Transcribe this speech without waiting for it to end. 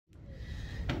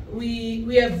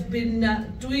We have been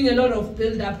doing a lot of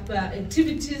build-up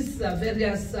activities,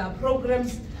 various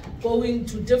programs, going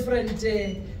to different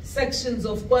sections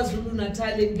of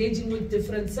KwaZulu-Natal, engaging with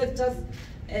different sectors,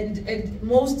 and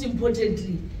most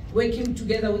importantly, working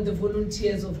together with the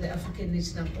volunteers of the African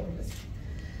National Congress.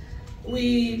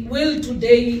 We will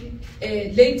today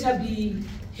later be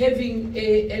having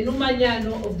a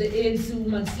Nomanyano of the ANC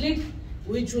Women's League,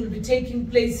 which will be taking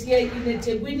place here in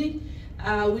eThekwini.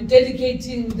 We're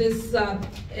dedicating this to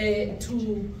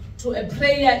a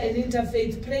prayer, an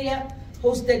interfaith prayer,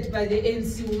 hosted by the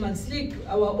ANC Women's League.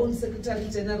 Our own Secretary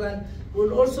General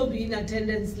will also be in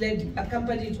attendance,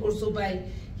 accompanied also by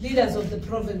leaders of the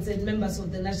province and members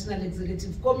of the National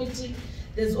Executive Committee.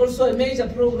 There's also a major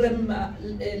program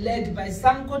led by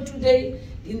Sanko today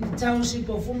in the township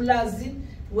of Umlazi,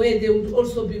 where they would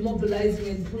also be mobilizing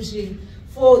and pushing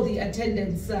for the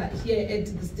attendance here at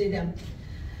the stadium.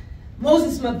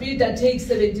 Moses Mabhida takes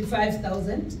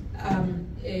 75,000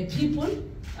 people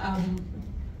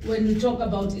when we talk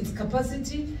about its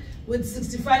capacity, with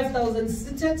 65,000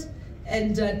 seated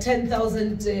and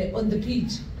 10,000 on the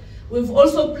pitch. We've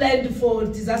also planned for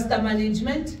disaster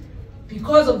management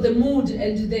because of the mood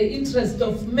and the interest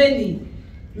of many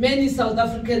South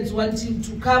Africans wanting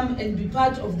to come and be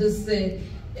part of this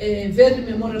very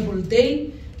memorable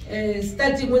day.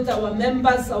 Starting with our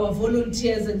members, our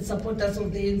volunteers and supporters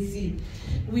of the ANC.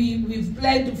 We've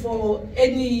planned for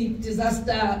any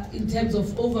disaster in terms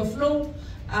of overflow.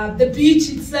 The beach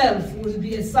itself will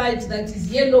be a site that is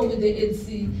yellow with the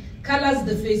ANC colors,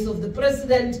 the face of the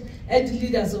president and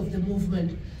leaders of the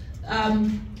movement.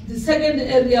 The second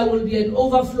area will be an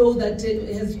overflow that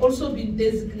has also been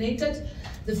designated.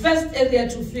 The first area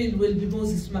to fill will be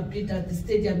Moses Mabhida, the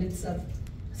stadium itself.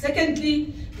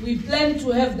 Secondly, we plan to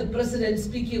have the president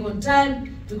speaking on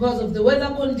time because of the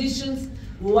weather conditions.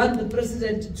 We want the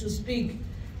president to speak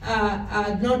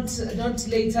not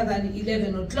later than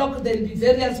 11 o'clock. There will be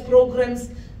various programs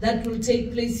that will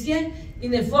take place here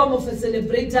in a form of a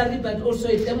celebratory but also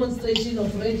a demonstration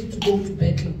of ready to go to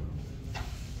battle.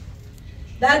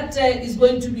 That is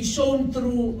going to be shown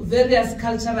through various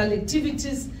cultural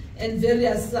activities and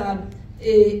various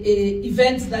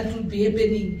events that will be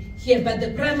happening here, but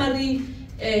the primary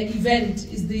event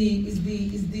is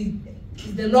the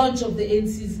launch of the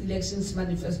ANC's elections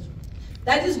manifesto.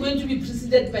 That is going to be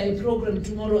preceded by a program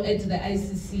tomorrow at the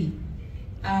ICC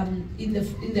in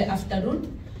the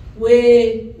afternoon,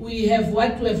 where we have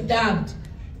what we have dubbed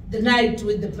the night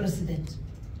with the president.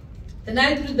 The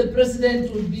night with the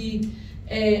president will be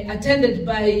attended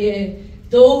by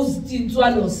those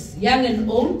Tintswalos, young and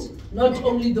old, not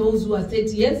only those who are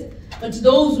 30 years, but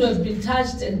those who have been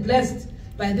touched and blessed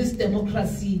by this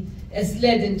democracy as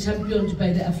led and championed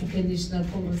by the African National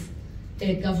Congress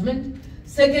government.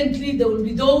 Secondly, there will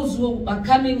be those who are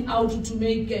coming out to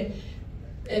make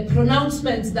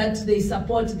pronouncements that they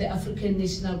support the African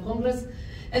National Congress.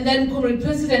 And then the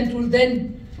President will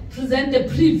then present a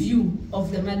preview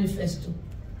of the manifesto.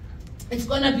 It's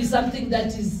going to be something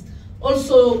that is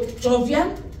also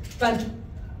jovial, but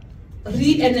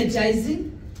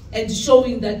re-energizing and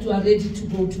showing that we are ready to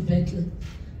go to battle.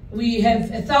 We have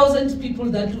 1,000 people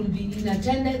that will be in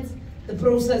attendance. The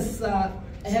process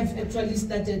have actually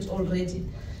started already.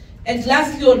 And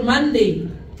lastly, on Monday,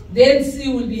 the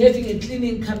ANC will be having a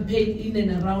cleaning campaign in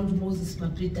and around Moses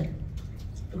Mabhida,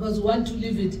 because we want to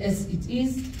leave it as it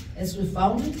is, as we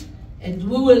found it, and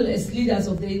we will, as leaders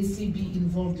of the ANC, be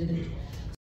involved in it.